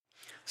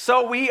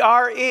So we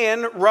are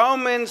in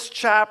Romans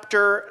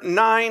chapter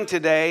 9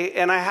 today,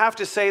 and I have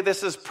to say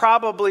this is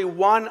probably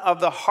one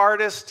of the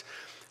hardest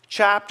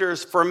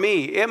chapters for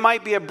me. It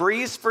might be a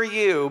breeze for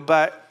you,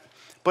 but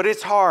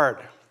it's hard.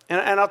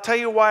 And I'll tell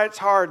you why it's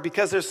hard,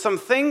 because there's some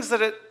things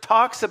that it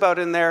talks about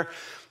in there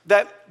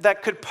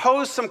that could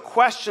pose some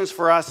questions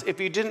for us if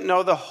you didn't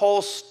know the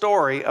whole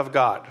story of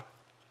God.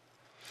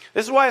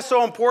 This is why it's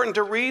so important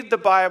to read the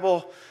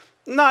Bible,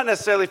 not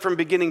necessarily from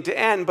beginning to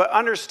end, but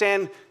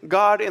understand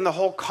God in the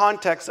whole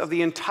context of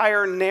the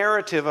entire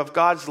narrative of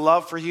God's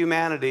love for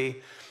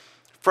humanity,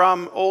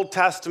 from Old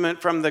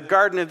Testament, from the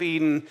Garden of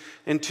Eden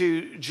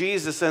into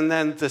Jesus, and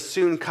then the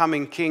soon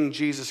coming King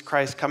Jesus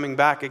Christ coming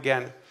back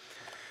again.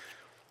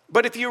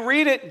 But if you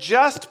read it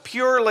just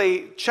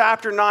purely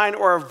chapter 9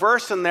 or a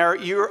verse in there,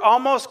 you're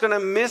almost going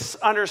to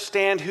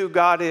misunderstand who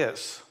God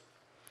is.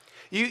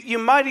 You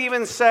might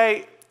even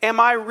say, am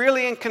I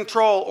really in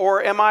control?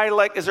 Or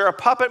is there a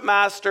puppet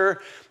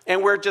master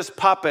and we're just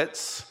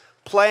puppets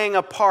playing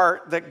a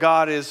part that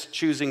God is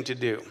choosing to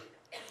do?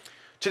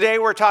 Today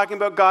we're talking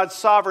about God's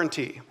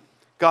sovereignty.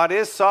 God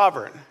is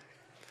sovereign.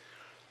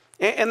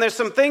 And there's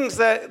some things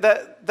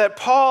that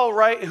Paul,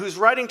 who's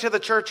writing to the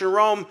church in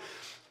Rome,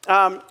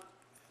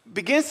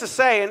 begins to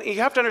say, and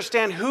you have to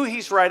understand who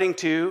he's writing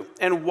to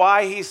and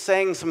why he's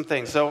saying some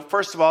things. So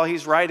first of all,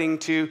 he's writing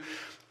to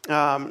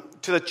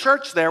the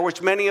church there,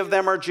 which many of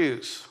them are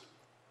Jews.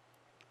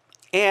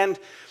 And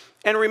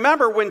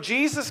remember, when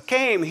Jesus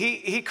came,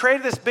 he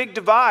created this big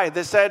divide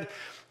that said,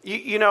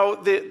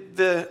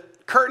 the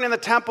curtain in the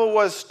temple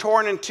was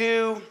torn in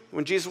two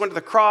when Jesus went to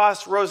the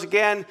cross, rose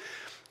again,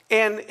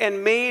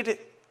 and made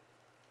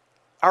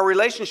our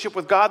relationship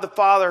with God the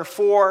Father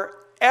for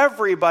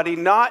everybody,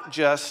 not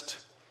just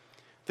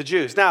the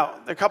Jews. Now,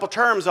 there are a couple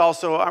terms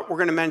also we're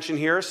going to mention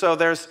here. So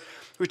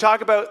we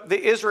talk about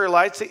the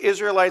Israelites. The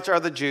Israelites are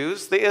the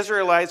Jews. The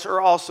Israelites are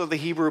also the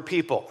Hebrew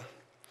people.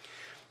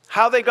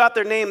 How they got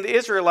their name, the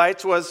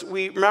Israelites, was,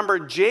 we remember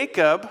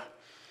Jacob,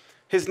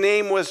 his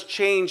name was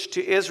changed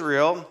to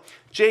Israel.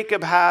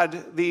 Jacob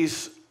had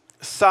these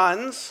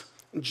sons.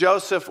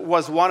 Joseph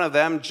was one of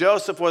them.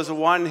 Joseph was the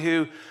one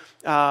who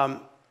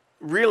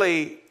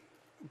really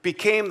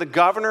became the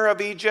governor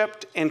of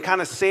Egypt and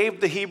kind of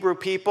saved the Hebrew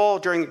people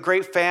during the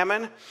great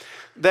famine.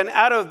 Then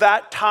out of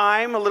that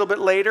time, a little bit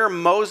later,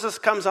 Moses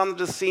comes on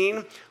the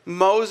scene.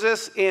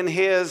 Moses, in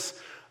his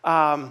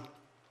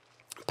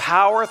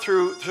power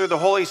through the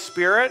Holy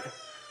Spirit.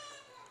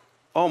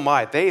 Oh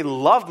my, they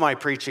love my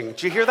preaching.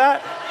 Did you hear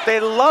that? They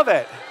love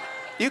it.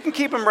 You can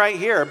keep him right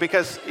here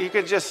because he's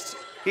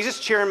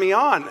just cheering me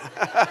on.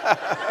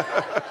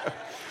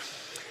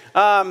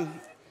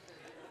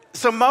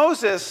 So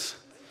Moses,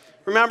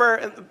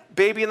 remember,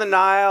 baby in the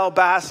Nile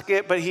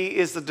basket, but he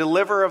is the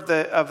deliverer of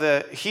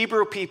the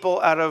Hebrew people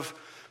out of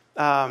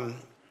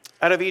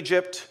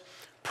Egypt,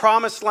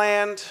 promised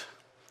land,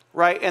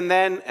 right? And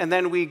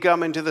then we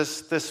come into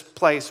this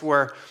place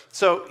where,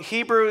 so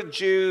Hebrew,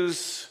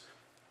 Jews,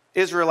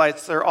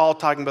 Israelites, they're all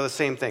talking about the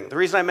same thing. The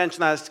reason I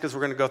mention that is because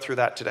we're going to go through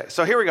that today.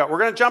 So here we go. We're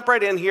going to jump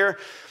right in here,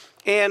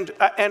 and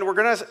we're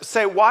going to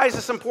say, why is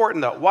this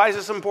important though? Why is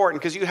this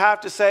important? Because you have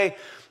to say,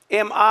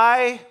 do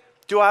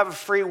I have a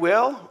free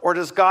will, or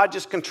does God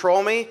just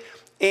control me?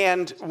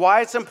 And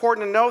why it's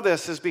important to know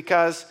this is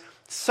because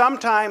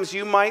sometimes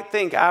you might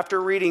think after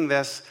reading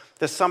this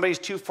that somebody's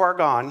too far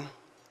gone,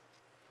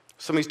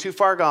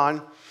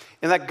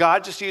 and that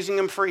God's just using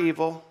them for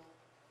evil,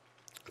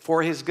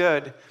 for his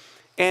good.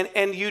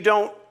 And you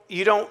don't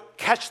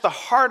catch the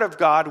heart of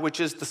God, which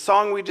is the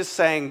song we just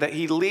sang, that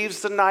he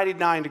leaves the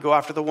 99 to go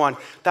after the one.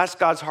 That's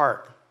God's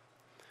heart.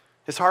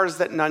 His heart is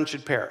that none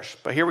should perish.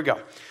 But here we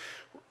go.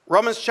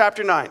 Romans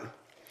chapter 9.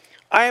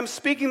 I am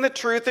speaking the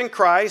truth in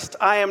Christ.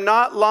 I am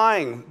not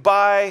lying.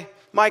 By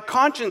my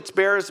conscience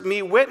bears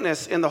me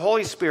witness in the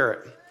Holy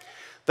Spirit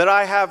that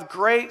I have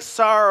great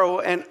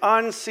sorrow and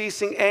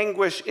unceasing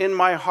anguish in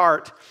my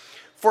heart.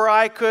 For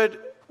I could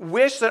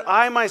wish that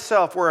I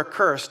myself were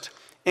accursed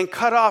and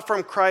cut off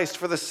from Christ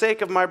for the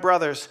sake of my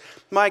brothers,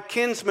 my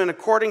kinsmen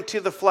according to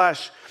the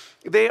flesh.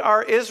 They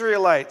are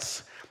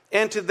Israelites,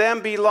 and to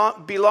them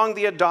belong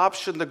the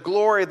adoption, the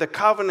glory, the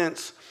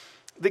covenants,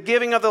 the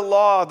giving of the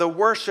law, the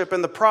worship,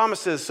 and the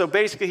promises. So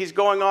basically he's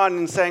going on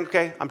and saying,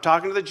 okay, I'm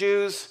talking to the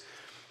Jews.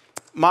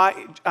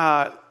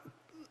 Paul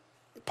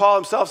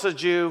himself's a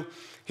Jew.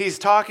 He's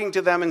talking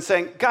to them and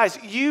saying, guys,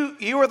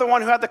 you are the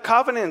one who had the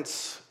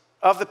covenants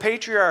of the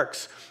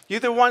patriarchs. You're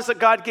the ones that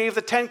God gave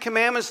the 10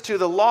 Commandments to,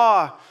 the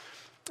law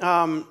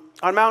on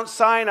Mount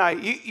Sinai.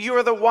 You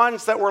are the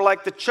ones that were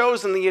like the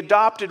chosen, the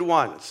adopted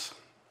ones.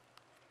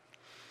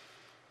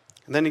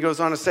 And then he goes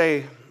on to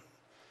say,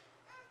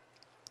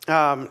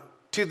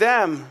 to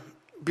them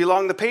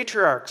belong the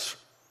patriarchs.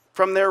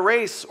 From their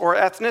race or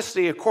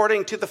ethnicity,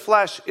 according to the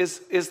flesh,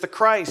 is the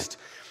Christ,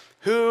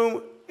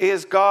 whom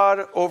is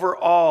God over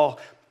all,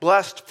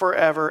 blessed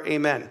forever.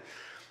 Amen.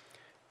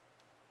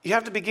 You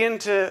have to begin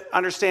to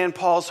understand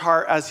Paul's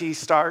heart as he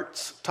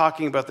starts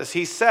talking about this.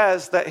 He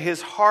says that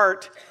his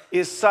heart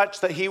is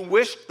such that he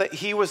wished that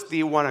he was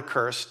the one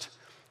accursed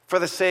for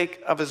the sake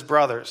of his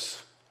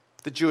brothers.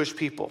 the Jewish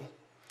people,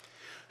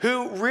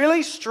 who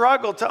really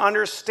struggled to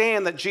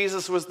understand that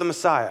Jesus was the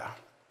Messiah.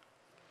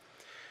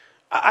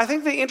 I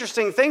think the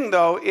interesting thing,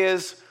 though,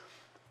 is,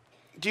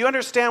 do you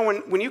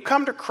understand when you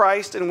come to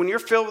Christ and when you're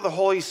filled with the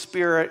Holy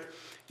Spirit,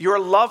 your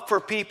love for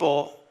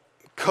people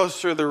goes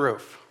through the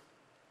roof?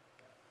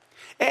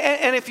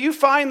 And if you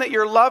find that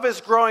your love is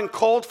growing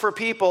cold for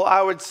people,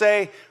 I would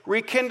say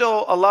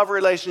rekindle a love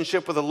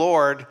relationship with the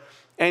Lord,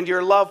 and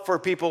your love for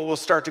people will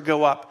start to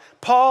go up.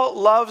 Paul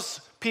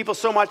loves people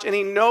so much, and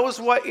he knows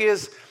what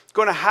is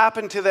going to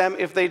happen to them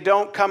if they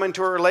don't come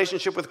into a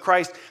relationship with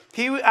Christ.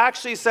 He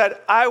actually said,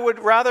 I would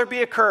rather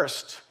be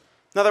accursed.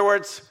 In other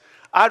words,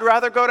 I'd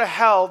rather go to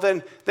hell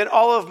than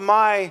all of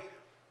my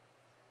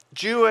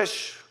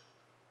Jewish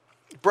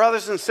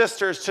brothers and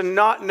sisters to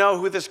not know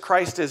who this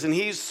Christ is. And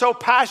he's so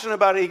passionate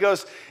about it. He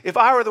goes, if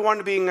I were the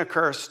one being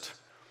accursed,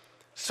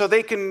 so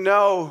they can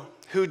know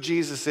who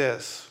Jesus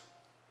is.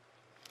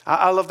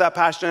 I love that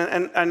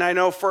passion. And I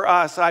know for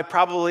us, I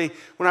probably,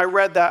 when I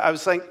read that, I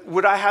was like,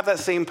 would I have that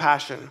same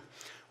passion?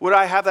 Would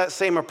I have that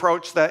same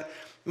approach, that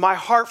my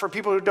heart for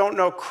people who don't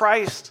know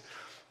Christ,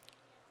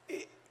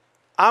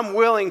 I'm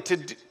willing to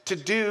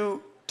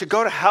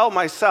go to hell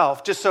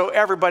myself just so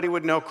everybody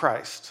would know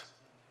Christ?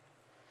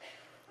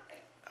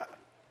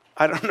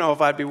 I don't know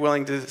if I'd be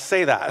willing to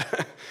say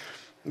that,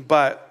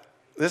 but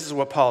this is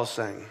what Paul is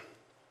saying.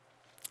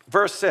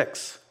 Verse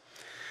 6.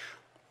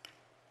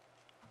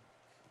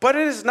 But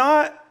it is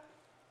not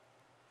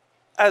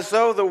as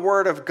though the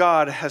word of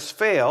God has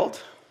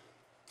failed,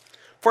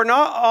 for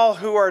not all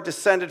who are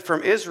descended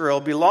from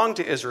Israel belong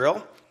to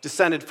Israel,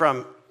 descended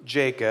from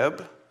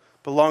Jacob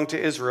belong to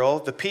Israel,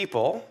 the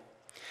people,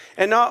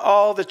 and not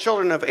all the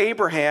children of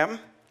Abraham,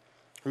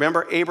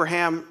 remember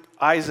Abraham,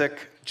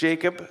 Isaac,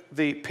 Jacob,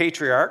 the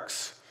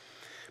patriarchs,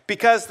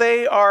 because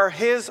they are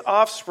his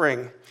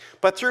offspring.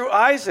 But through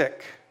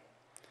Isaac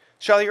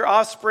shall your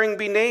offspring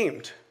be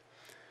named.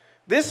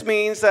 This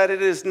means that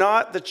it is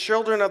not the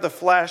children of the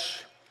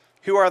flesh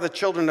who are the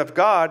children of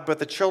God, but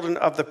the children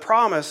of the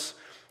promise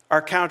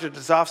are counted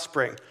as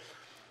offspring.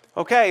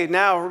 Okay,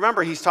 now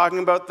remember, he's talking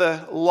about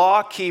the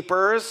law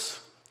keepers,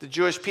 the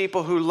Jewish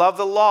people who love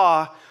the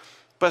law,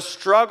 but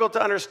struggle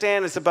to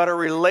understand it's about a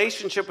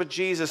relationship with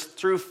Jesus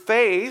through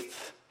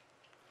faith.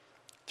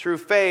 Through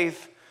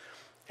faith.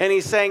 And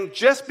he's saying,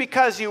 just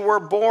because you were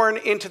born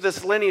into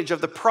this lineage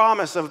of the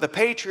promise of the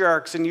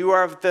patriarchs and you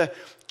are of the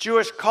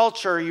Jewish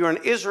culture, you're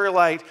an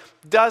Israelite,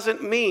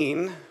 doesn't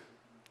mean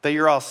that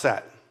you're all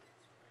set.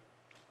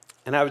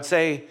 And I would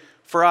say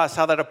for us,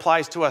 how that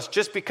applies to us,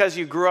 just because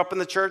you grew up in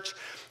the church,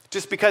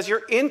 just because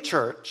you're in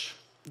church,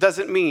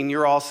 doesn't mean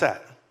you're all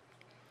set.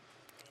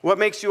 What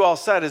makes you all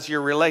set is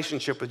your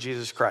relationship with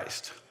Jesus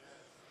Christ.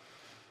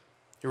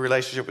 Your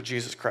relationship with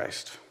Jesus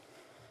Christ.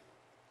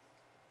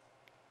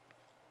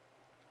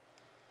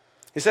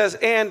 He says,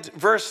 and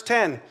verse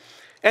 10,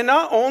 and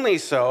not only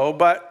so,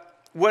 but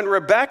when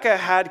Rebekah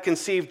had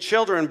conceived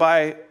children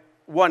by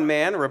one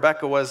man,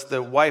 Rebekah was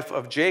the wife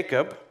of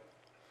Jacob,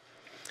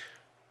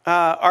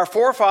 our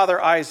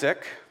forefather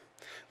Isaac,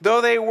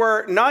 though they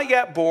were not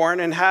yet born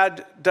and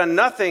had done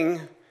nothing,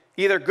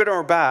 either good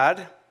or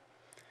bad,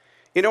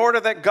 in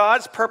order that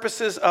God's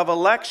purposes of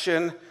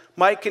election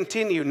might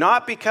continue,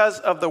 not because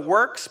of the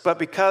works, but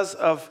because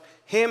of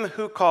him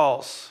who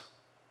calls.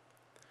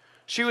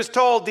 She was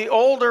told, the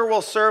older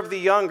will serve the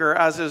younger,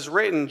 as is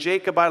written,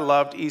 Jacob I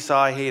loved, Esau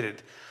I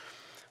hated.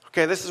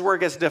 Okay, this is where it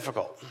gets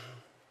difficult.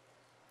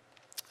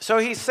 So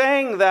he's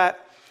saying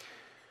that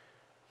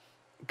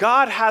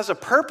God has a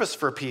purpose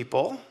for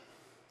people.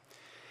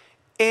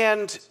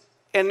 And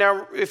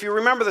now, if you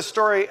remember the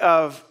story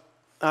of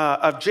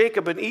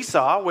Jacob and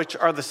Esau, which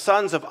are the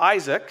sons of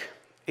Isaac,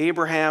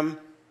 Abraham,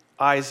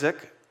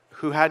 Isaac,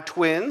 who had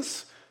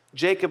twins,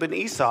 Jacob and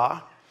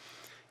Esau,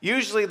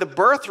 usually the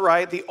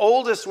birthright, the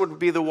oldest would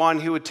be the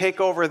one who would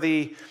take over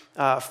the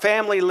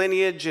family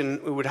lineage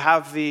and would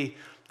have the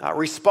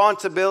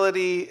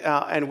responsibility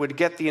and would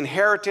get the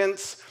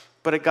inheritance,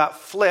 but it got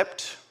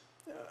flipped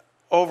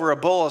over a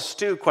bowl of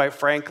stew, quite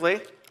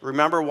frankly.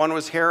 Remember, one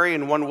was hairy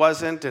and one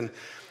wasn't, and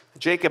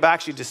Jacob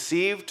actually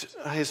deceived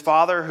his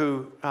father,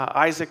 who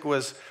Isaac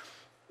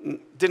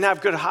didn't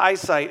have good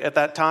eyesight at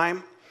that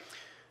time,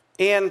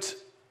 and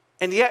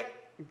yet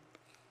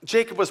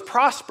Jacob was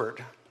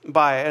prospered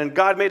by it, and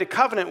God made a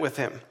covenant with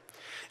him.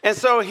 And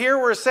so here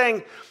we're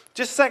saying,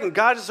 just a second,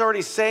 God is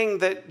already saying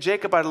that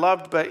Jacob I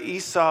loved, but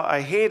Esau I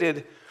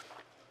hated.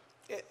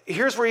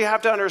 Here's where you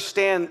have to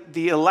understand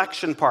the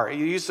election part.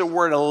 You use the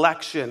word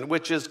election,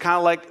 which is kind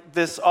of like,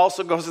 this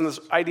also goes in this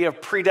idea of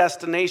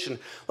predestination.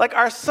 Like,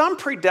 are some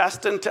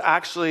predestined to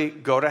actually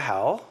go to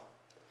hell?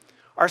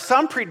 Are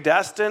some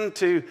predestined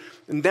to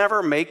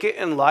never make it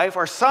in life?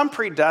 Are some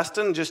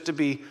predestined just to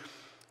be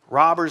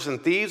robbers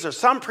and thieves? Are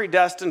some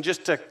predestined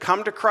just to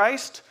come to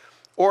Christ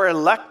or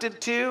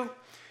elected to?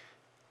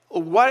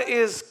 What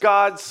is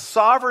God's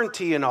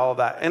sovereignty in all of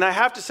that? And I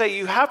have to say,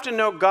 you have to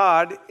know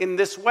God in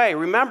this way.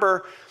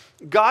 Remember,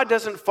 God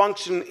doesn't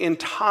function in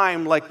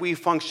time like we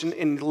function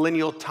in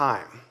lineal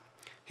time.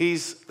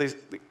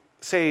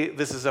 say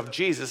this is of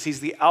Jesus. He's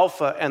the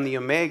Alpha and the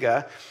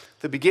Omega,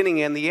 the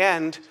beginning and the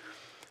end.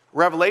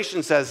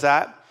 Revelation says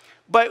that.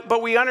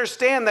 But we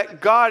understand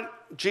that God,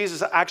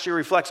 Jesus, actually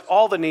reflects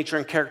all the nature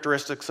and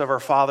characteristics of our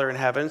Father in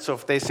heaven. So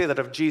if they say that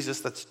of Jesus,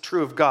 that's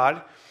true of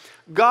God.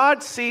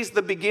 God sees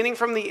the beginning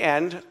from the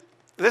end.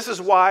 This is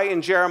why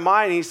in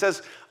Jeremiah he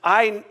says,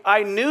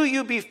 I knew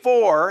you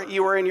before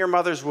you were in your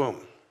mother's womb.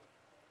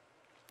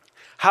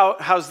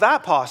 How's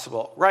that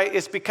possible, right?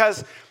 It's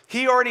because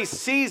he already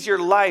sees your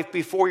life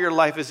before your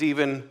life is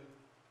even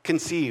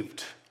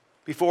conceived,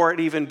 before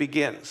it even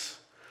begins.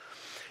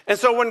 And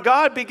so when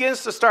God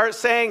begins to start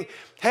saying,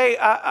 hey,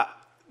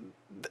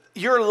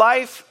 your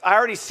life, I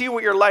already see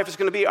what your life is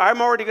going to be.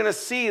 I'm already going to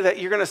see that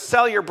you're going to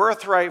sell your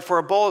birthright for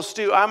a bowl of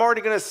stew. I'm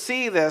already going to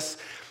see this.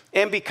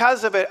 And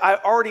because of it, I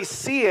already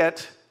see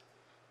it.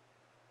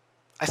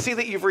 I see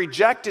that you've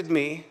rejected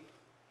me,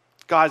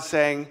 God's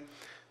saying,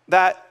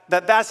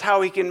 that's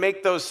how he can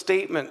make those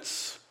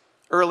statements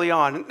early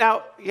on.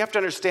 Now, you have to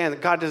understand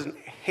that God doesn't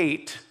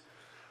hate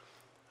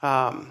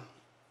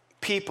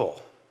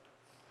people.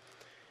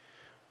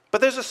 But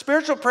there's a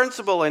spiritual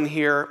principle in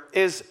here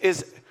is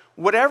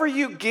whatever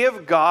you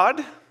give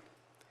God,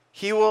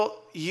 he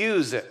will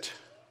use it.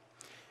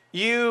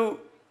 You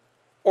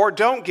or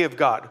don't give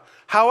God.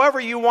 However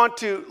you want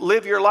to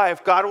live your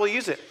life, God will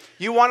use it.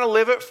 You want to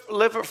live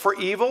it for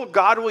evil,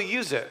 God will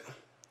use it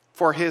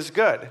for his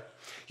good.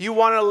 You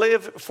want to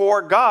live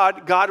for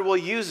God, God will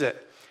use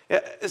it.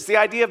 It's the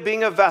idea of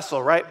being a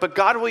vessel, right? But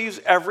God will use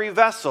every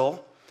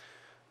vessel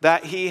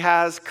that he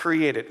has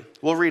created.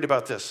 We'll read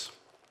about this.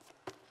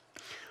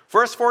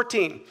 Verse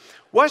 14,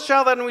 what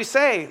shall then we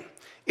say?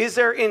 Is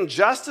there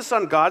injustice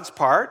on God's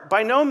part?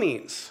 By no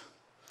means.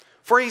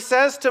 For he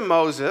says to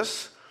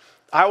Moses,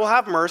 I will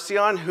have mercy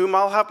on whom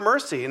I'll have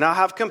mercy, and I'll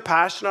have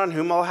compassion on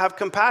whom I'll have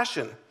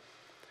compassion.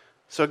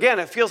 So again,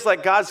 it feels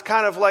like God's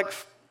kind of like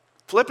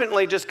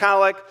flippantly just kind of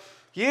like,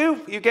 you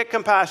get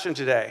compassion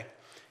today.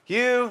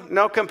 You,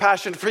 no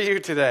compassion for you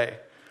today.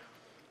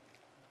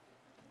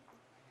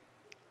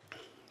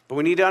 But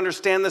we need to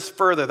understand this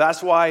further.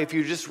 That's why if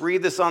you just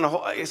read this on a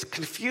whole, it's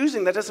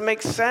confusing. That doesn't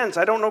make sense.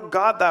 I don't know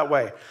God that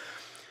way.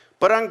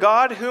 But on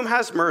God whom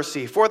has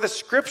mercy, for the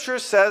scripture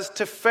says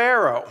to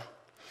Pharaoh,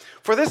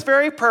 for this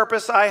very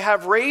purpose I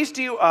have raised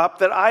you up,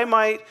 that I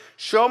might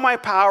show my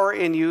power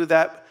in you,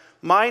 that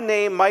my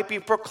name might be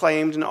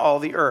proclaimed in all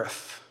the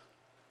earth.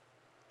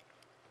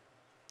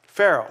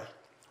 Pharaoh.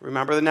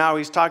 Remember that now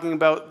he's talking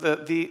about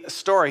the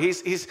story.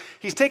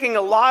 He's taking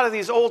a lot of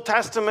these Old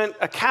Testament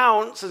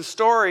accounts and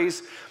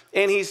stories,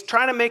 and he's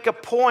trying to make a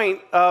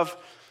point of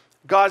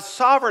God's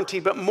sovereignty.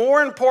 But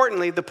more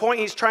importantly, the point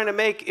he's trying to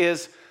make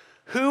is,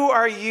 who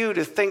are you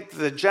to think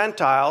the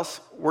Gentiles,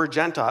 we're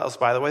Gentiles,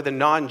 by the way, the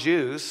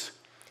non-Jews,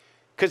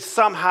 could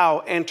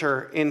somehow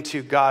enter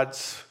into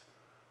God's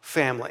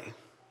family?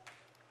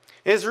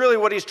 Is really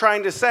what he's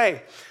trying to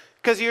say.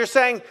 Because you're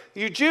saying,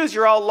 you Jews,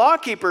 you're all law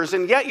keepers,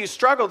 and yet you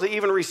struggle to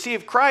even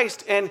receive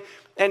Christ. And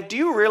do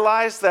you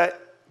realize that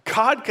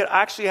God could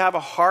actually have a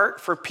heart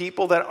for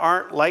people that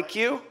aren't like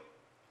you?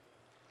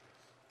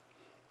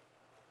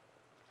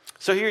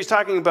 So here he's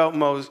talking about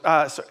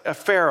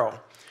Pharaoh.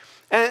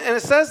 And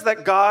it says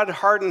that God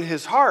hardened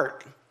his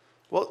heart.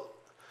 Well,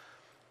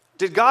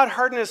 did God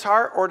harden his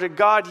heart, or did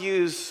God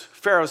use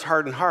Pharaoh's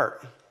hardened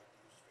heart?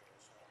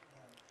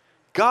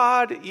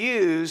 God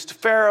used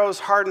Pharaoh's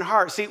hardened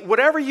heart. See,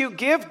 whatever you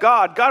give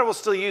God, God will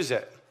still use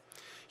it.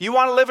 You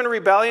want to live in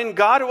rebellion,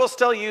 God will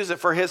still use it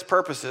for his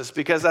purposes,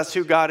 because that's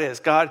who God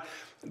is. God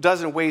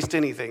doesn't waste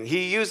anything.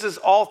 He uses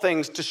all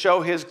things to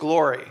show his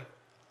glory.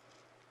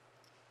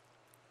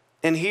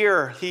 And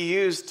here he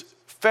used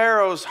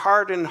Pharaoh's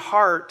hardened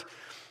heart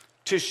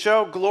to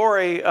show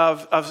glory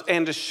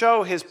and to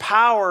show his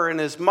power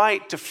and his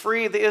might to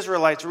free the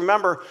Israelites.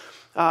 Remember,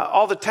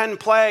 all the 10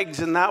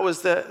 plagues, and that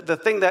was the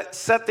thing that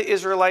set the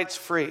Israelites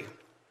free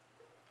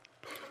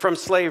from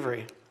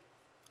slavery.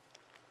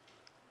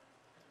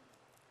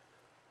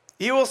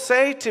 You will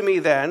say to me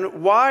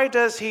then, why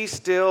does he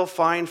still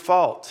find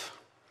fault?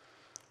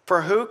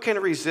 For who can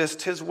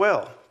resist his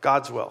will,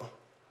 God's will?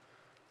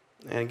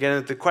 And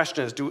again, the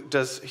question is,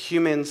 does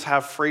humans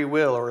have free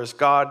will, or is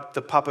God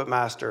the puppet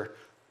master?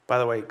 By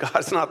the way,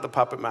 God's not the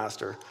puppet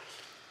master.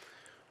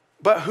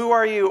 But who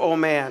are you, O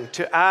man,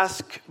 to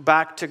ask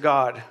back to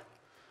God?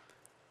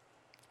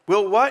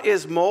 Will what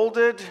is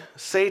molded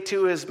say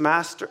to his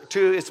master,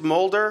 to its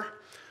molder,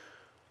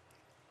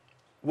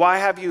 why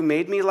have you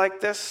made me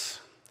like this?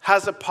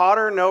 Has a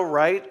potter no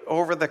right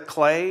over the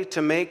clay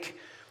to make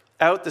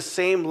out the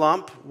same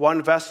lump,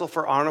 one vessel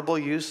for honorable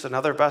use,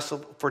 another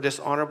vessel for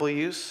dishonorable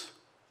use?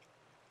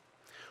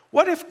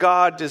 What if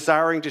God,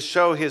 desiring to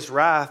show his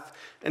wrath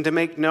and to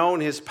make known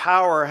his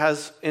power,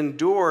 has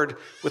endured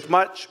with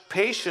much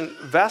patience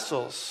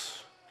vessels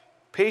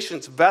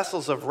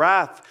of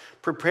wrath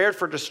prepared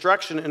for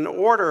destruction, in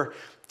order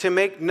to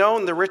make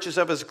known the riches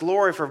of his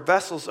glory for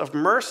vessels of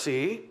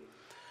mercy,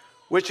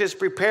 which is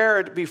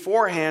prepared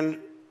beforehand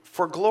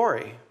for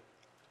glory?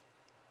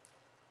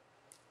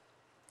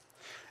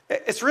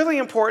 It's really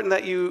important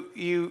that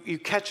you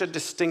catch a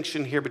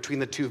distinction here between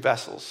the two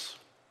vessels.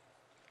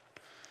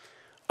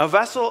 A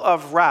vessel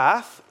of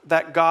wrath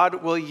that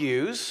God will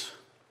use,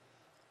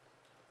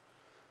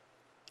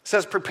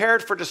 says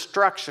prepared for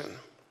destruction.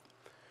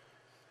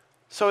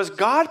 So is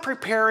God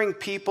preparing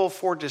people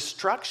for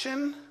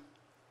destruction?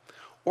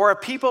 Or are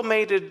people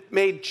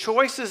made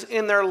choices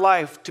in their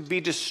life to be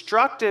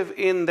destructive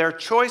in their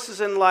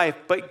choices in life,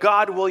 but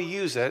God will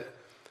use it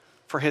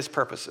for his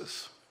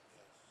purposes?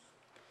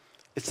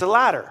 It's the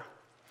latter.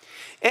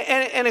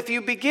 And if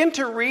you begin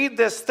to read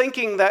this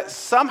thinking that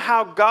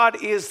somehow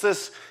God is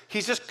this,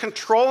 he's just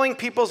controlling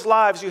people's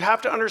lives, you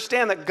have to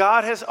understand that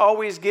God has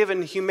always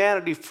given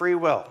humanity free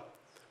will.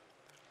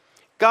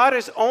 God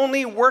is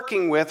only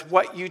working with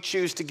what you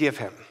choose to give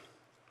him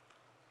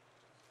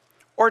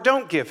or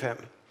don't give him.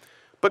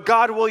 But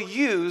God will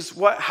use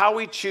how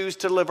we choose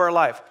to live our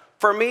life.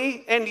 For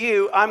me and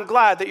you, I'm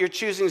glad that you're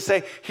choosing to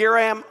say, here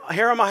am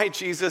I,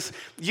 Jesus,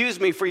 use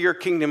me for your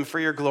kingdom, for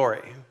your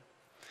glory.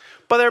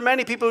 But there are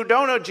many people who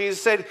don't know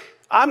Jesus, said,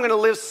 I'm going to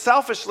live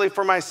selfishly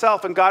for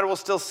myself, and God will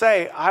still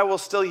say, I will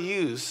still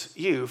use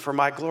you for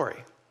my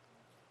glory.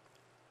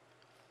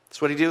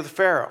 That's what he did with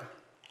Pharaoh.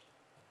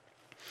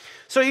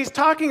 So he's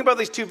talking about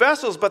these two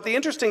vessels, but the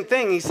interesting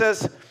thing, he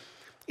says,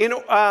 in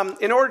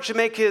order to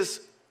make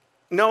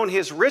known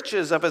his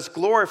riches of his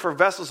glory for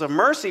vessels of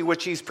mercy,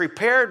 which he's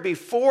prepared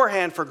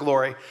beforehand for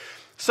glory.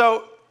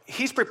 So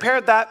he's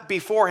prepared that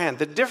beforehand.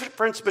 The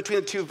difference between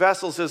the two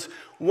vessels is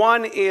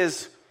one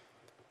is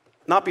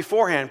not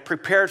beforehand,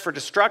 prepared for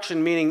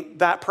destruction, meaning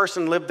that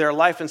person lived their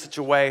life in such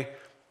a way,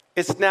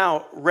 it's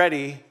now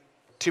ready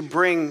to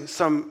bring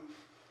some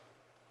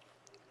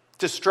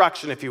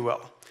destruction, if you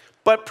will.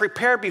 But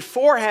prepared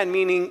beforehand,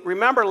 meaning,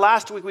 remember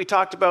last week we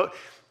talked about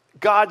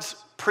God's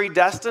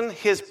predestined.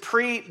 His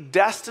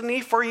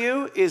predestiny for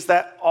you is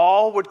that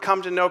all would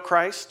come to know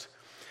Christ,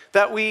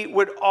 that we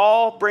would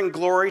all bring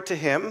glory to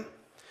him.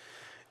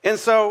 And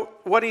so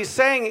what he's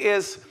saying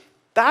is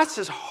that's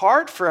his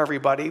heart for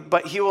everybody,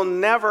 but he will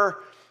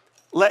never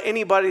let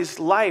anybody's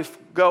life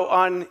go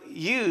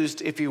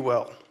unused, if you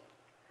will.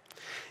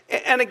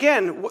 And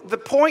again, the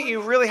point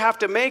you really have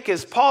to make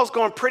is Paul's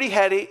going pretty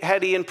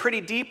heady and pretty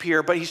deep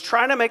here, but he's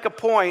trying to make a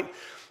point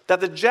that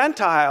the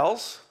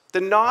Gentiles,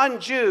 the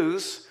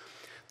non-Jews,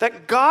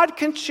 that God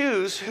can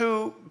choose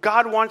who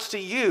God wants to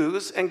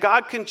use, and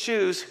God can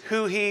choose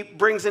who he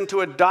brings into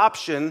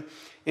adoption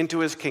into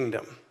his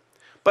kingdom.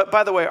 But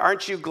by the way,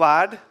 aren't you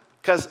glad?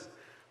 Because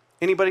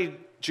anybody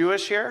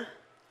Jewish here?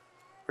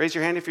 Raise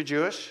your hand if you're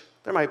Jewish.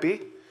 There might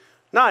be.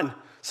 None.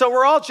 So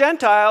we're all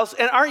Gentiles,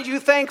 and aren't you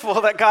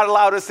thankful that God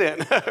allowed us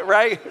in,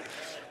 right?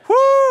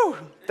 Woo!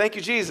 Thank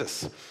you,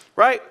 Jesus.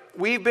 Right?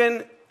 We've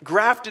been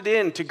grafted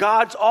into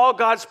all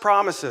God's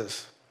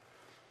promises,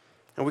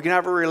 and we can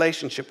have a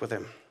relationship with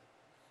him.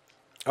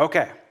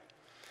 Okay.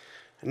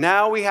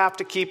 Now we have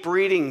to keep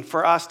reading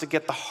for us to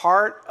get the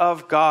heart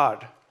of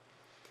God.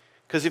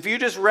 Because if you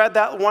just read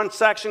that one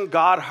section,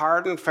 God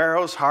hardened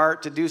Pharaoh's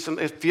heart to do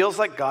something, it feels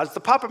like God's the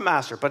puppet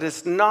master, but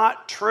it's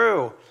not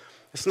true.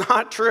 It's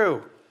not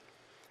true.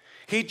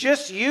 He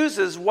just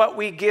uses what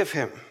we give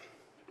him.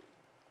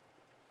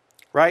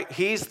 Right?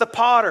 He's the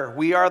potter.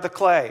 We are the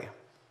clay.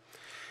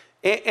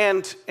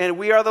 And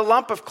we are the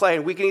lump of clay.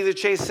 We can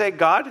either say,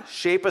 God,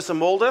 shape us and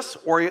mold us,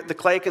 or the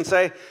clay can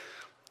say,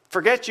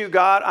 forget you,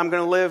 God. I'm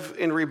going to live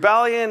in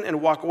rebellion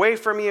and walk away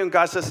from you. And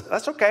God says,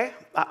 that's okay.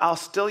 I'll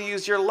still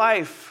use your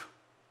life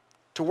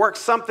to work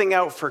something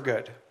out for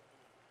good.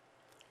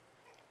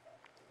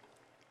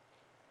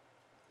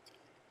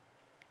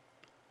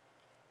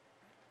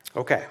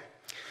 Okay.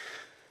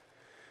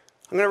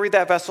 I'm going to read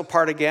that vessel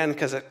part again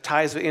because it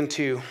ties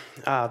into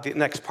the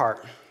next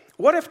part.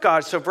 What if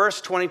God, so verse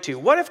 22,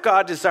 what if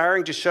God,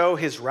 desiring to show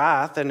his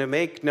wrath and to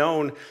make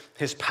known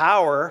his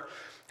power,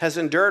 has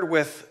endured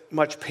with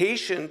much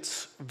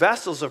patience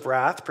vessels of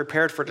wrath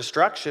prepared for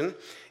destruction,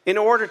 in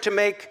order to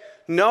make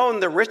known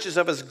the riches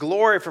of his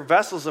glory for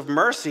vessels of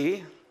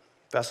mercy,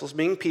 vessels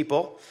being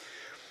people,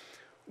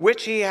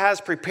 which he has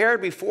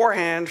prepared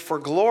beforehand for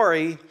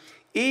glory,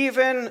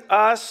 even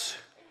us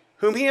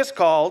whom he has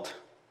called,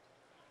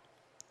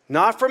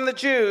 not from the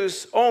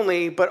Jews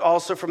only, but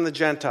also from the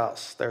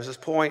Gentiles. There's this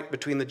point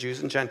between the Jews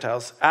and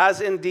Gentiles,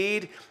 as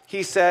indeed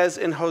he says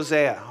in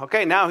Hosea.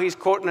 Okay, now he's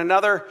quoting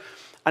another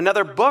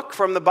book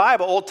from the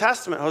Bible, Old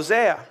Testament,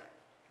 Hosea.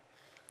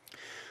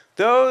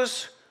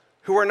 Those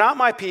who are not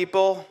my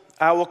people,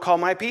 I will call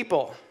my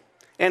people,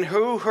 and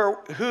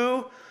her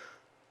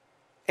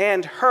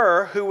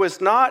who was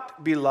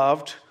not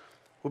beloved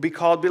will be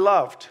called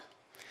beloved.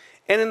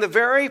 And in the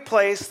very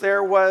place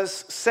there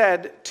was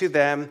said to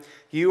them,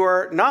 you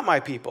are not my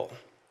people.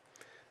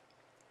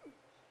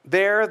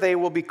 There they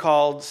will be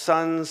called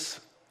sons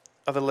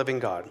of the living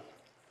God.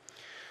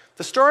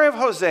 The story of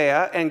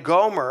Hosea and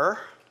Gomer,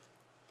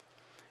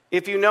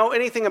 if you know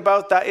anything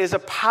about that, is a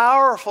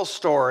powerful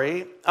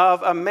story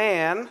of a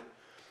man,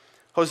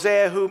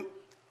 Hosea, who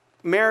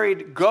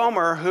married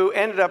Gomer, who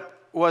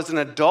was an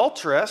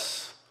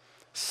adulteress,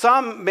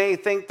 Some may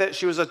think that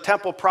she was a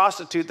temple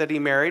prostitute that he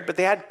married, but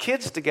they had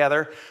kids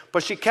together,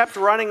 but she kept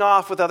running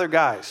off with other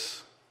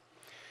guys.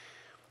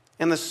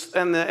 And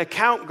the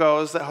account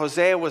goes that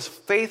Hosea was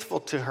faithful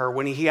to her.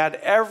 When he had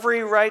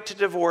every right to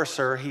divorce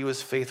her, he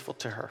was faithful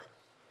to her.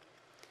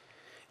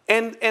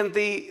 And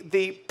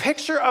the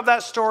picture of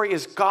that story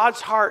is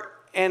God's heart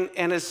and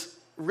is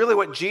really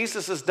what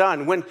Jesus has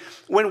done.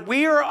 When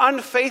we are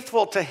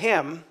unfaithful to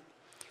him,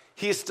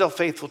 he is still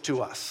faithful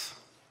to us.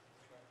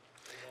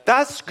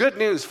 That's good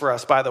news for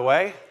us, by the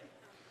way.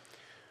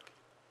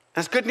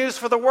 That's good news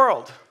for the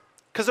world.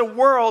 Because the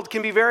world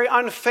can be very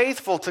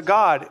unfaithful to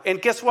God. And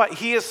guess what?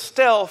 He is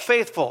still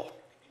faithful.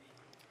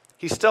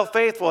 He's still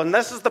faithful. And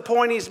this is the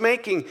point he's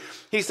making.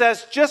 He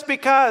says, just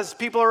because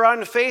people are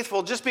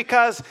unfaithful, just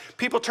because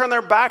people turn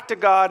their back to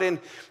God, and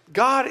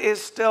God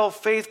is still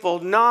faithful,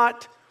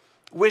 not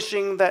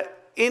wishing that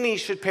any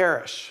should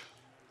perish.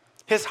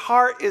 His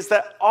heart is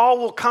that all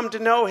will come to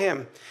know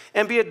him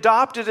and be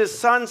adopted as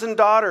sons and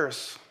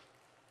daughters.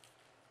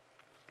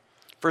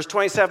 Verse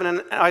 27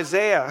 in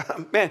Isaiah,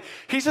 man,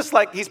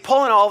 he's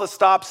pulling all the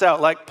stops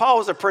out. Like, Paul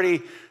was a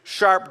pretty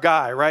sharp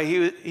guy, right?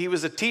 He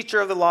was a teacher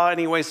of the law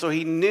anyway, so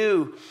he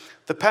knew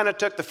the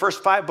Pentateuch, the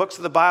first 5 books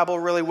of the Bible,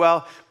 really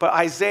well. But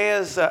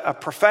Isaiah's a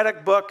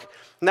prophetic book.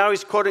 Now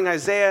he's quoting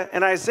Isaiah,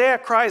 and Isaiah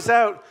cries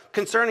out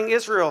concerning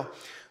Israel,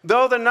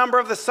 though the number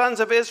of the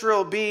sons of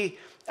Israel be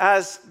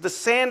as the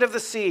sand of the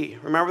sea.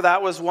 Remember,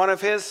 that was one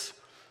of his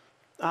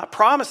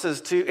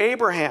promises to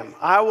Abraham.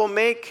 I will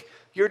make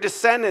your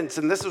descendants,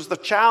 and this was the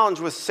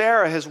challenge with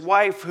Sarah, his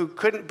wife, who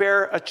couldn't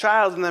bear a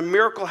child, and the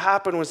miracle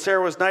happened when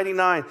Sarah was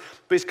 99.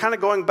 But he's kind of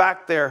going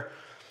back there.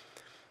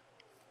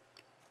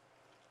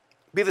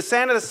 Be the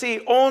sand of the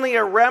sea, only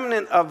a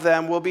remnant of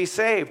them will be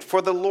saved,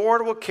 for the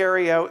Lord will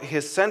carry out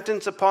his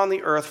sentence upon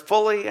the earth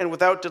fully and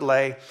without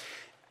delay.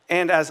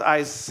 And as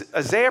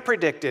Isaiah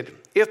predicted,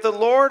 if the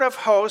Lord of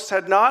hosts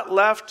had not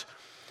left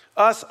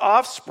us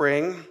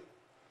offspring,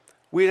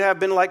 we'd have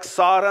been like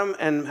Sodom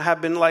and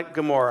have been like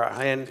Gomorrah.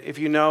 And if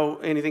you know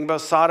anything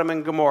about Sodom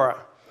and Gomorrah,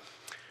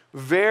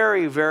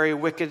 very, very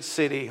wicked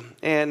city.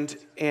 And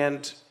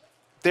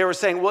they were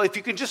saying, well, if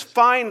you can just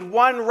find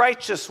one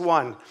righteous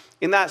one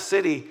in that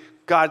city,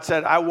 God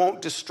said, I won't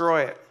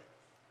destroy it.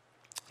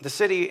 The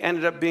city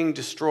ended up being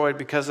destroyed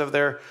because of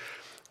their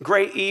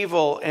great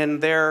evil and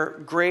their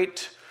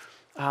great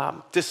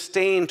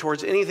disdain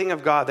towards anything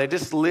of God. They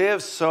just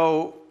lived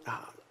so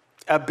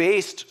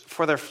abased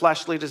for their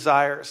fleshly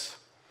desires.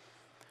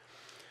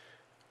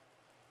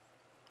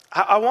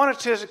 I wanted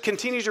to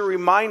continue to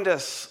remind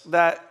us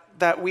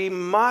that we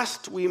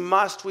must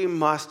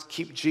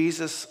keep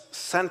Jesus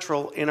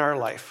central in our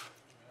life.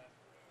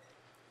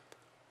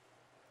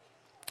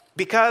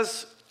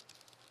 Because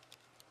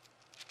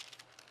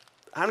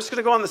I'm just going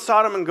to go on the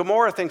Sodom and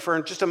Gomorrah thing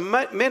for just a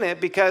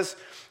minute, because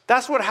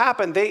that's what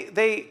happened.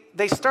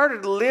 They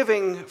started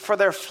living for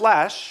their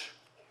flesh,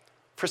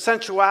 for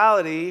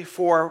sensuality,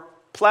 for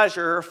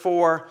pleasure,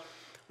 for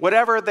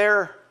whatever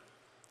their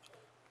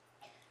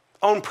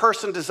own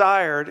person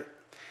desired,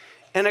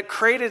 and it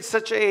created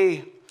such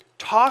a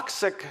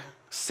toxic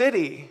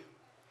city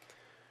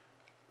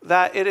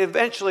that it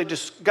eventually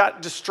just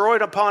got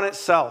destroyed upon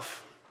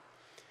itself.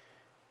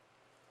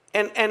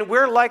 And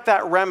we're like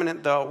that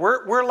remnant, though.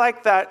 We're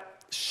like that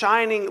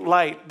shining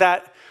light,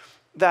 that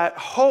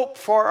hope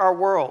for our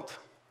world.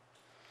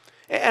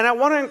 And I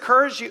want to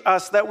encourage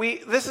us that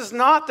this is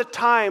not the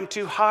time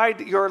to hide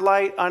your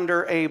light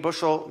under a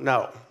bushel.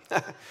 No,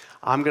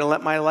 I'm going to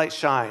let my light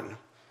shine.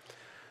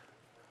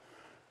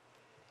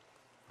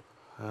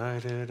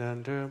 Hide it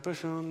under a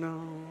bushel, no.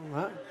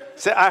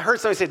 I heard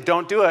somebody say,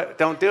 don't do it.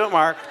 Don't do it,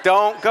 Mark.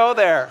 Don't go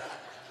there.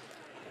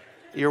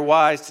 You're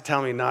wise to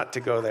tell me not to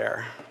go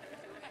there.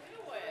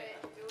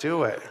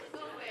 Do it.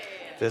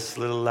 This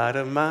little light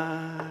of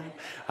mine,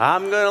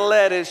 I'm going to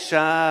let it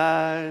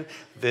shine.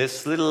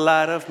 This little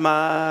light of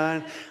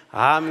mine,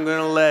 I'm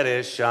going to let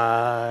it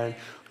shine.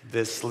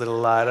 This little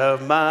light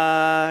of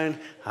mine,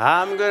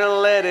 I'm going to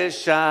let it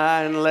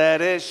shine.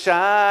 Let it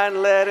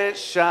shine, let it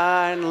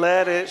shine,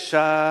 let it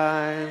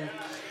shine.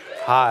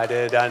 Hide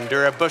it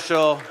under a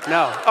bushel.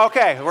 No.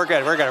 Okay, we're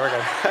good.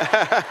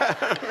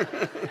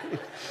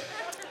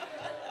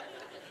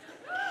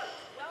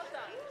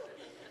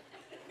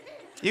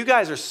 You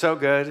guys are so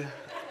good.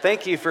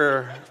 Thank you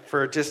for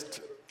just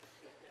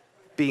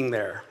being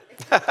there.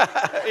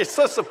 You're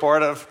so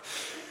supportive.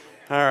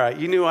 All right,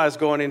 you knew I was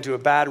going into a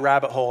bad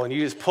rabbit hole, and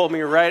you just pulled me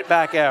right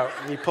back out.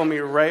 You pulled me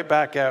right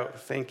back out.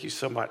 Thank you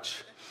so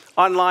much.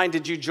 Online,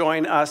 did you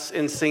join us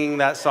in singing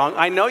that song?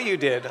 I know you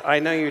did. I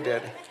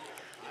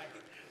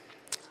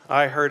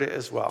heard it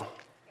as well.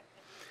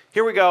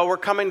 Here we go. We're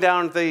coming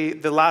down the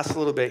last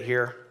little bit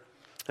here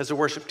as the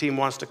worship team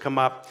wants to come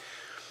up.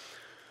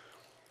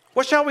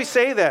 What shall we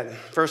say then?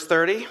 Verse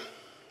 30.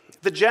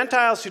 The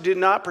Gentiles who did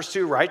not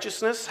pursue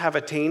righteousness have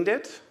attained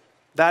it.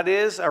 That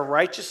is a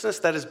righteousness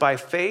that is by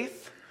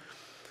faith.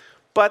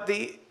 But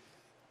the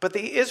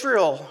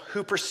Israel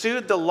who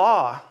pursued the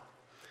law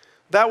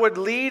that would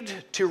lead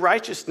to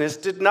righteousness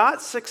did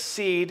not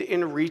succeed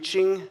in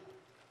reaching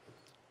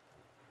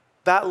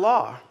that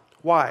law.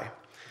 Why?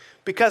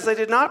 Because they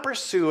did not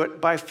pursue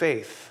it by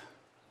faith,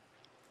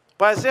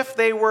 but as if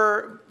they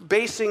were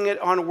basing it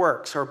on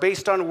works or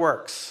based on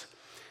works.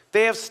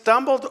 They have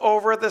stumbled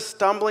over the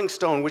stumbling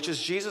stone, which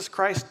is Jesus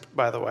Christ,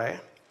 by the way,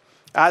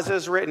 as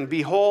is written,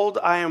 "Behold,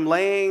 I am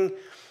laying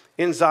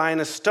in Zion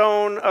a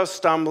stone of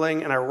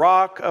stumbling and a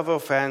rock of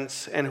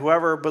offense, and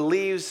whoever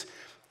believes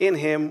in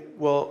him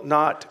will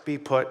not be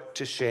put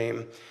to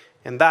shame."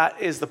 And that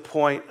is the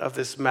point of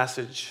this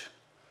message.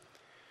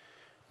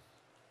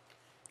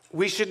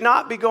 We should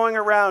not be going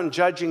around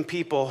judging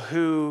people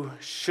who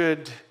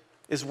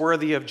is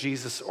worthy of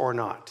Jesus or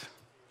not.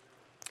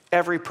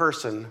 Every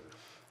person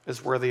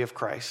is worthy of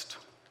Christ.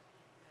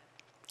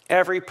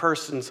 Every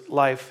person's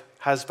life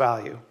has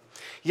value.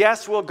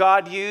 Yes, will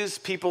God use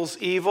people's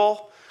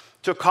evil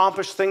to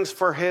accomplish things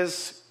for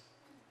his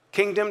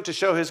kingdom, to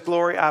show his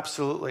glory?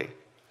 Absolutely.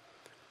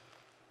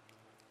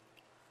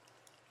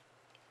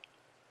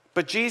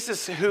 But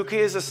Jesus, who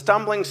is a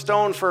stumbling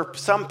stone for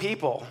some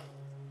people,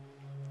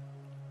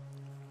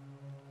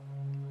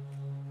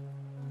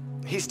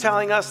 he's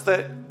telling us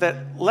that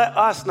let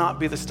us not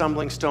be the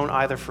stumbling stone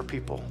either for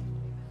people.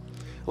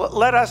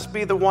 Let us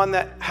be the one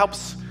that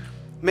helps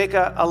make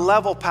a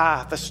level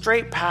path, a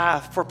straight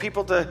path for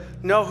people to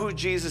know who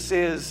Jesus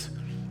is.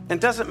 And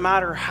it doesn't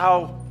matter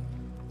how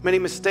many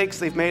mistakes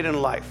they've made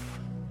in life.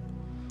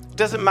 It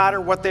doesn't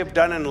matter what they've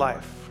done in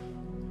life.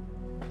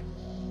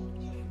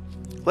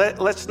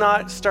 Let's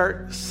not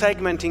start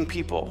segmenting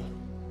people.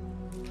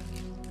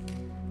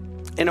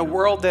 In a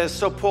world that is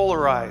so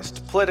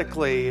polarized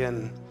politically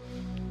and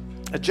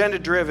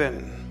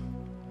agenda-driven,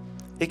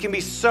 it can be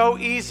so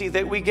easy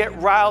that we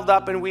get riled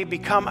up and we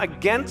become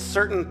against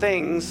certain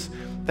things.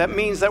 That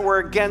means that we're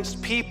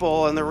against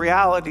people, and the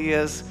reality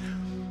is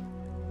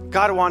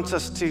God wants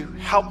us to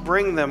help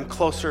bring them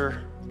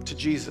closer to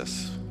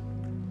Jesus.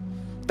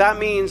 That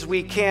means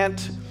we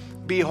can't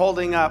be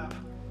holding up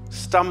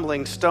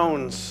stumbling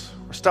stones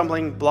or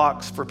stumbling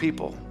blocks for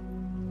people.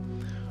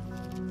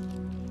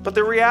 But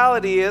the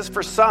reality is,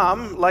 for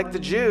some, like the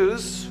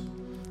Jews,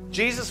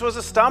 Jesus was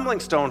a stumbling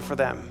stone for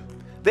them.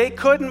 They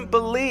couldn't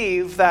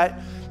believe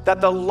that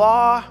the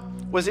law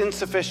was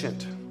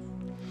insufficient.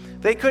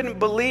 They couldn't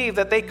believe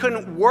that they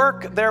couldn't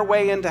work their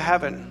way into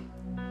heaven.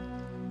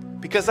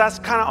 Because that's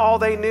kind of all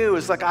they knew,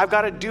 is like, I've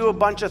got to do a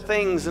bunch of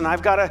things, and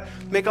I've got to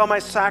make all my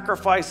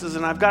sacrifices,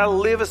 and I've got to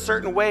live a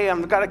certain way,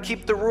 I've got to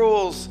keep the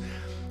rules.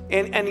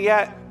 And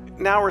yet,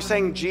 now we're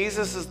saying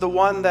Jesus is the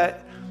one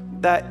that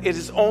it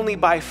is only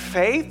by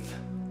faith.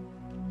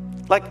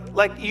 I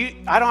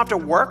don't have to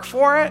work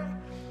for it.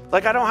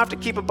 Like, I don't have to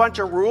keep a bunch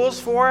of rules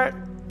for it.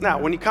 Now,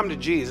 when you come to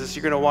Jesus,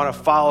 you're going to want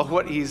to follow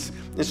what he's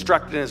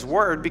instructed in his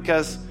word,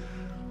 because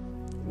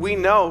we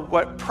know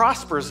what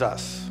prospers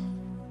us.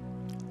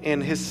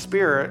 And his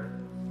Spirit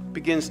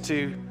begins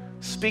to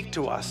speak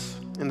to us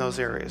in those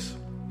areas.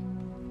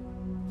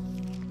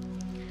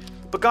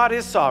 But God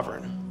is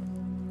sovereign.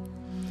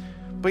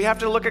 But you have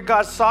to look at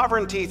God's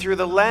sovereignty through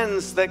the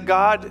lens that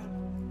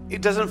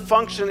it doesn't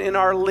function in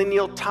our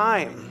lineal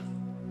time.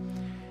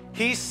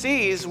 He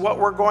sees what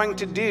we're going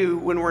to do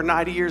when we're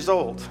 90 years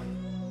old.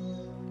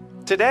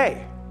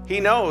 Today,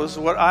 he knows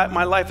what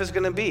my life is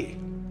going to be.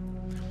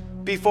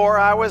 Before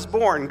I was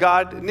born,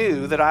 God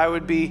knew that I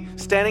would be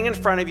standing in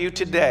front of you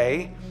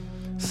today,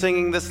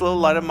 singing This Little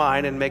Light of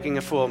Mine and making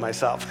a fool of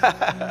myself.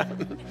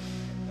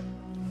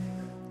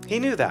 He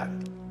knew that.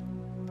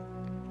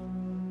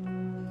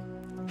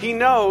 He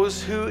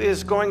knows who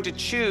is going to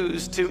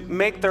choose to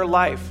make their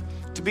life,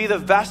 to be the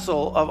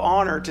vessel of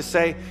honor, to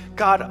say,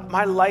 God,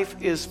 my life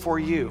is for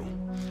you.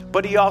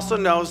 But he also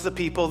knows the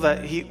people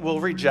that he will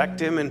reject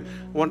him and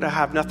want to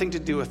have nothing to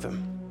do with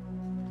him.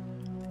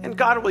 And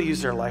God will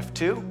use their life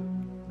too.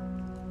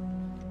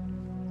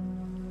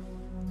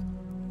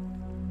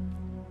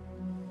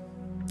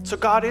 So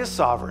God is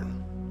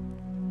sovereign.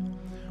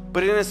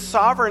 But in his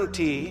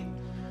sovereignty,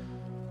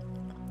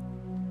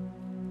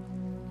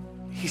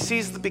 he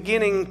sees the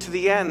beginning to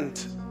the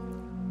end.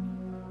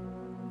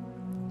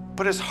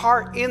 But his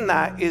heart in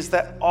that is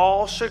that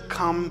all should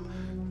come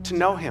to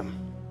know him.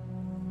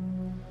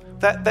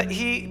 That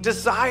he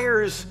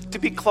desires to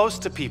be close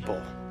to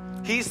people.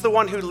 He's the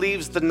one who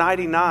leaves the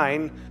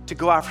 99 to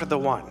go after the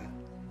one.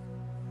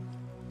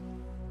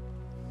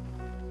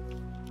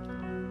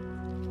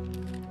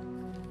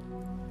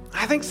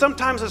 I think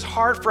sometimes it's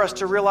hard for us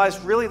to realize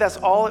really that's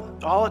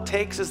all it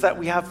takes is that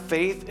we have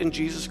faith in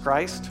Jesus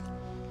Christ.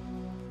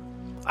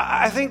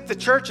 I think the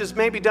church has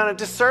maybe done a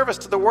disservice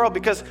to the world,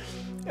 because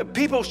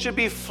people should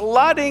be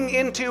flooding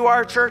into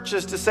our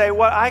churches to say,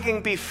 well, I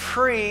can be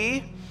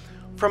free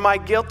from my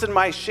guilt and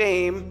my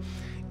shame,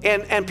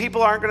 and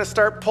people aren't going to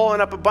start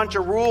pulling up a bunch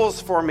of rules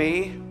for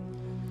me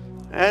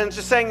and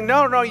just saying,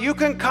 no, you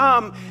can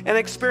come and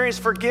experience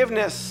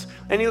forgiveness,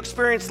 and you'll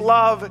experience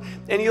love,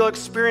 and you'll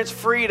experience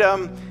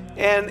freedom,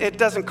 and it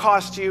doesn't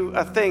cost you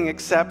a thing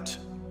except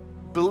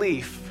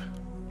belief,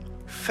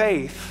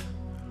 faith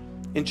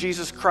in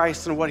Jesus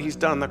Christ and what he's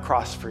done on the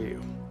cross for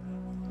you.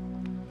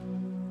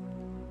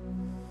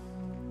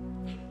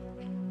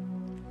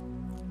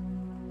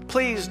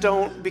 please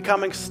don't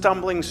become a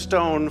stumbling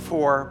stone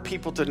for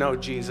people to know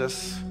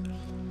Jesus.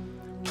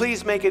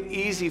 Please make it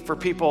easy for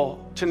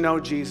people to know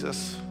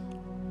Jesus.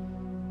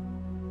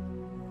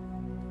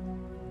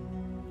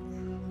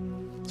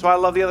 So I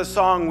love the other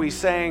song we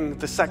sang,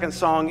 the second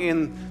song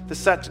in the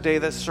set today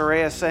that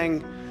Soraya sang,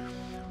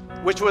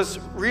 which was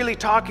really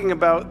talking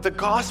about the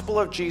gospel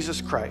of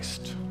Jesus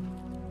Christ.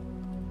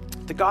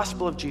 The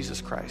gospel of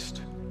Jesus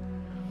Christ.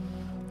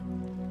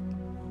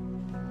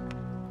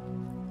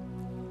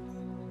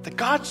 That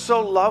God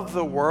so loved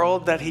the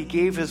world that he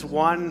gave his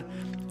one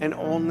and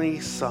only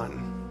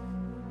Son.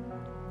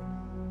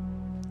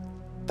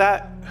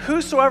 That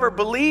whosoever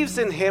believes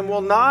in him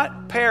will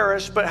not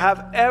perish but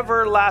have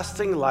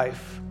everlasting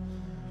life.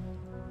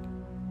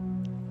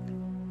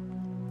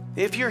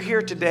 If you're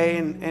here today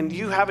and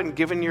you haven't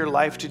given your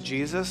life to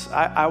Jesus,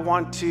 I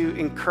want to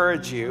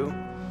encourage you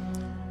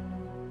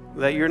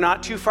that you're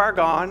not too far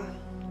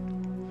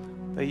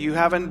gone, that you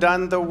haven't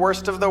done the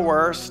worst of the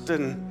worst,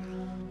 and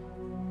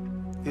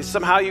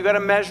somehow you got to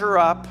measure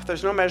up.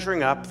 There's no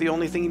measuring up. The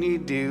only thing you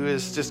need to do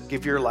is just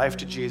give your life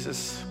to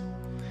Jesus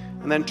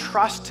and then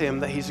trust him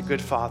that he's a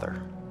good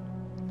father.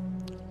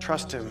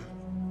 Trust him.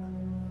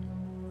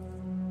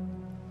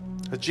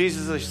 That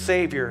Jesus is a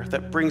Savior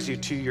that brings you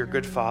to your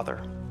good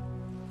Father.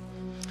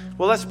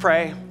 Well, let's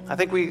pray. I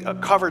think we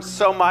covered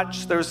so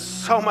much. There's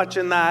so much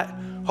in that.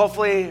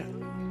 Hopefully,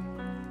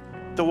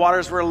 the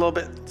waters were a little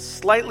bit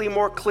slightly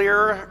more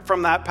clear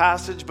from that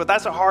passage, but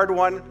that's a hard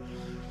one.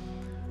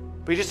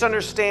 But you just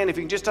understand, if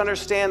you can just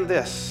understand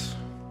this,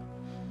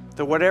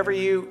 that whatever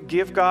you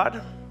give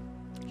God,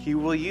 he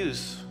will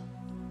use.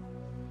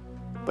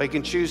 But you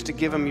can choose to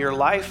give him your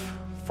life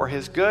for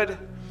his good,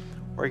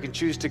 or you can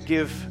choose to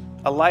give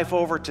a life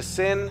over to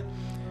sin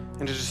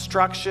and to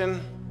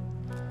destruction.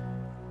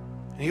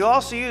 And he'll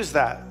also use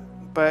that,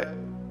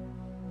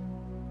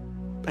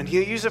 and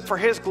he'll use it for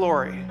his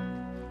glory.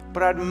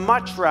 But I'd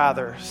much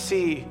rather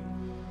see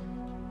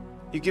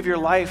you give your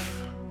life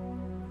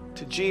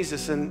to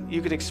Jesus and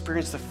you can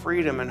experience the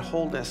freedom and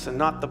wholeness and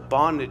not the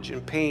bondage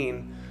and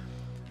pain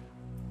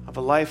of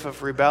a life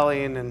of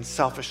rebellion and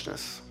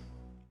selfishness.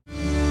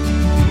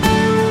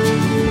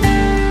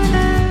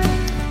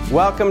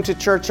 Welcome to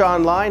Church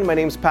Online. My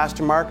name is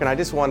Pastor Mark, and I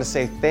just want to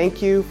say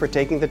thank you for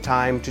taking the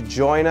time to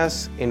join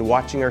us in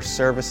watching our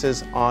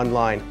services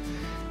online.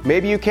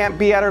 Maybe you can't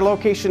be at our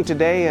location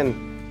today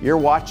and you're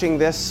watching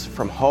this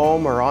from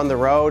home or on the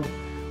road.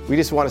 We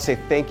just want to say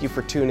thank you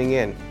for tuning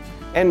in.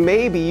 And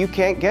maybe you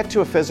can't get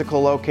to a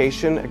physical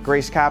location at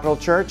Grace Capital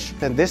Church,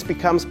 then this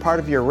becomes part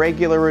of your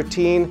regular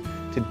routine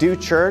to do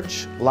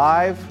church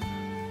live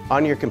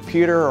on your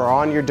computer or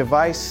on your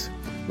device.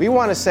 We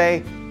want to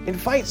say,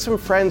 invite some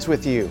friends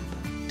with you.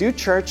 Do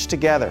church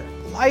together.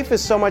 Life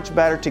is so much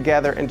better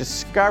together, and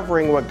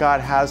discovering what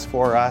God has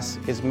for us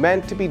is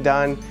meant to be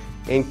done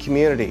in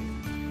community.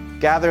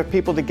 Gather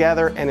people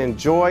together and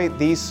enjoy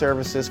these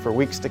services for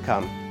weeks to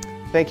come.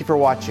 Thank you for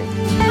watching.